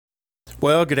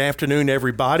Well, good afternoon,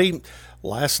 everybody.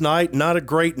 Last night, not a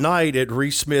great night at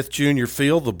Reese Smith Jr.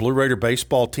 Field. The Blue Raider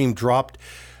baseball team dropped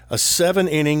a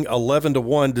 7-inning,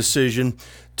 11-1 decision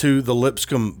to the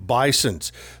Lipscomb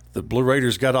Bisons. The Blue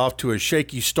Raiders got off to a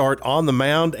shaky start on the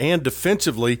mound and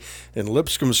defensively, and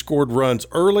Lipscomb scored runs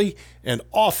early and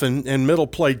often, and Middle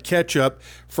played catch-up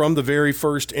from the very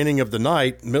first inning of the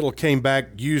night. Middle came back,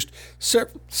 used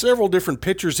several different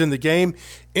pitchers in the game,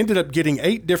 ended up getting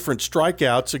 8 different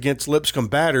strikeouts against Lipscomb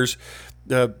batters.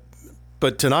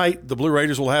 But tonight, the Blue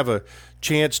Raiders will have a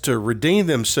chance to redeem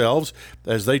themselves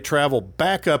as they travel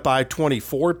back up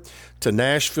I-24 to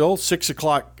Nashville. 6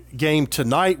 o'clock game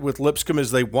tonight with Lipscomb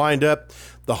as they wind up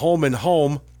the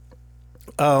home-and-home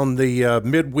on the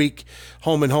midweek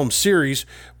home-and-home series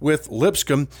with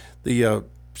Lipscomb. The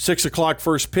 6 o'clock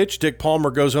first pitch, Dick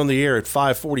Palmer goes on the air at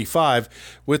 5:45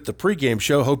 with the pregame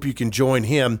show. Hope you can join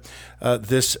him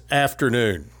this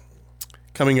afternoon.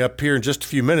 Coming up here in just a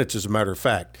few minutes, as a matter of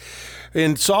fact.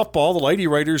 In softball, the Lady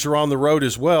Raiders are on the road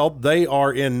as well. They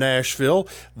are in Nashville.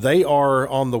 They are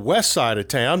on the west side of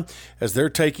town as they're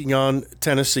taking on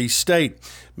Tennessee State.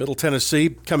 Middle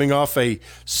Tennessee coming off a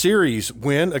series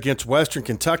win against Western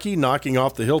Kentucky, knocking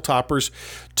off the Hilltoppers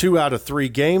 2 out of 3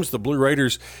 games. The Blue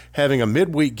Raiders having a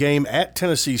midweek game at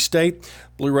Tennessee State.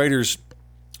 Blue Raiders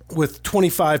with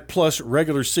 25-plus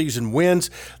regular season wins,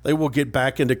 they will get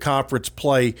back into conference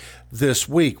play this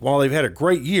week. While they've had a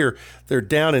great year, they're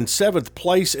down in 7th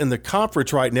place in the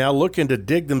conference right now, looking to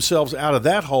dig themselves out of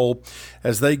that hole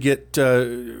as they get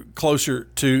closer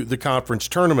to the conference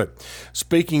tournament.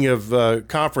 Speaking of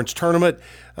conference tournament,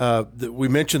 we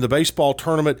mentioned the baseball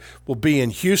tournament will be in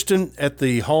Houston at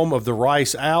the home of the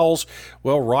Rice Owls.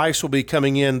 Well, Rice will be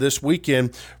coming in this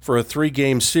weekend for a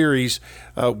 3-game series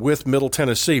with Middle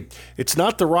Tennessee. It's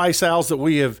not the Rice Owls that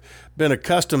we have been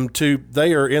accustomed to.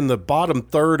 They are in the bottom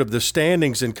third of the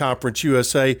standings in Conference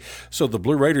USA, so the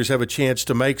Blue Raiders have a chance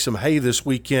to make some hay this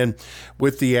weekend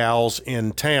with the Owls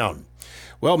in town.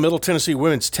 Well, Middle Tennessee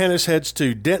women's tennis heads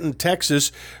to Denton,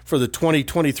 Texas for the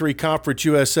 2023 Conference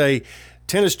USA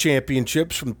Tennis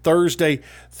Championships from Thursday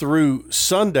through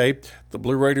Sunday. The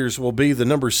Blue Raiders will be the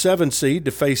number 7 seed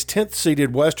to face 10th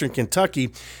seeded Western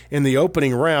Kentucky in the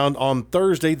opening round on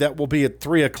Thursday. That will be at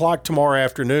 3 o'clock tomorrow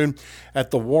afternoon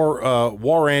at the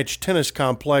War Ranch Tennis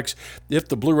Complex. If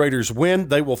the Blue Raiders win,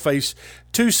 they will face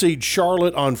 2 seed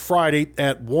Charlotte on Friday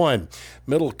at 1.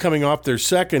 Middle coming off their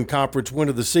second conference win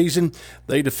of the season.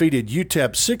 They defeated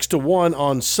UTEP 6-1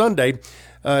 on Sunday.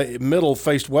 Middle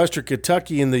faced Western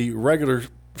Kentucky in the regular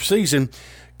season,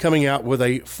 coming out with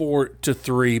a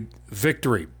 4-3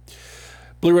 victory.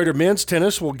 Blue Raider men's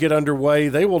tennis will get underway.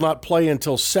 They will not play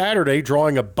until Saturday,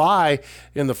 drawing a bye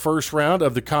in the first round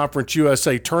of the Conference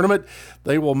USA tournament.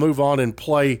 They will move on and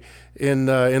play in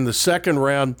the second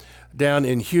round down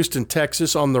in Houston,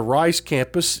 Texas on the Rice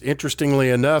campus. Interestingly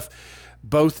enough,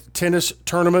 both tennis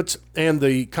tournaments and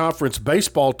the conference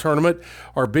baseball tournament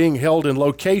are being held in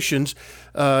locations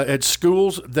at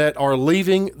schools that are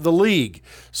leaving the league.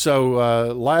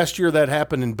 So last year that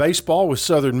happened in baseball with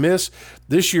Southern Miss.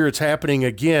 This year it's happening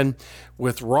again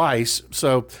with Rice.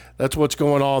 So that's what's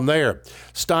going on there.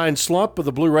 Stein Slump of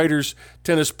the Blue Raiders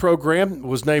tennis program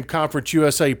was named Conference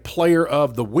USA Player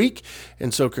of the Week.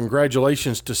 And so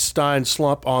congratulations to Stein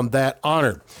Slump on that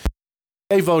honor.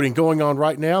 Voting going on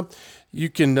right now. You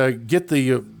can get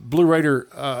the Blue Raider,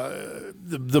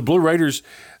 the Blue Raiders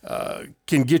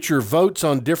can get your votes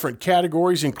on different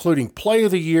categories, including Play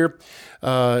of the Year,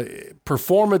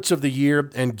 Performance of the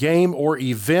Year, and Game or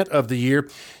Event of the Year.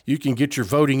 You can get your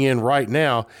voting in right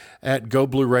now at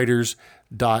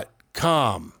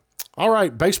GoBlueRaiders.com. All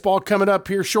right, baseball coming up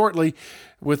here shortly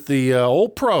with the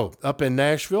Old Pro up in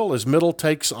Nashville as Middle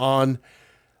takes on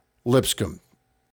Lipscomb.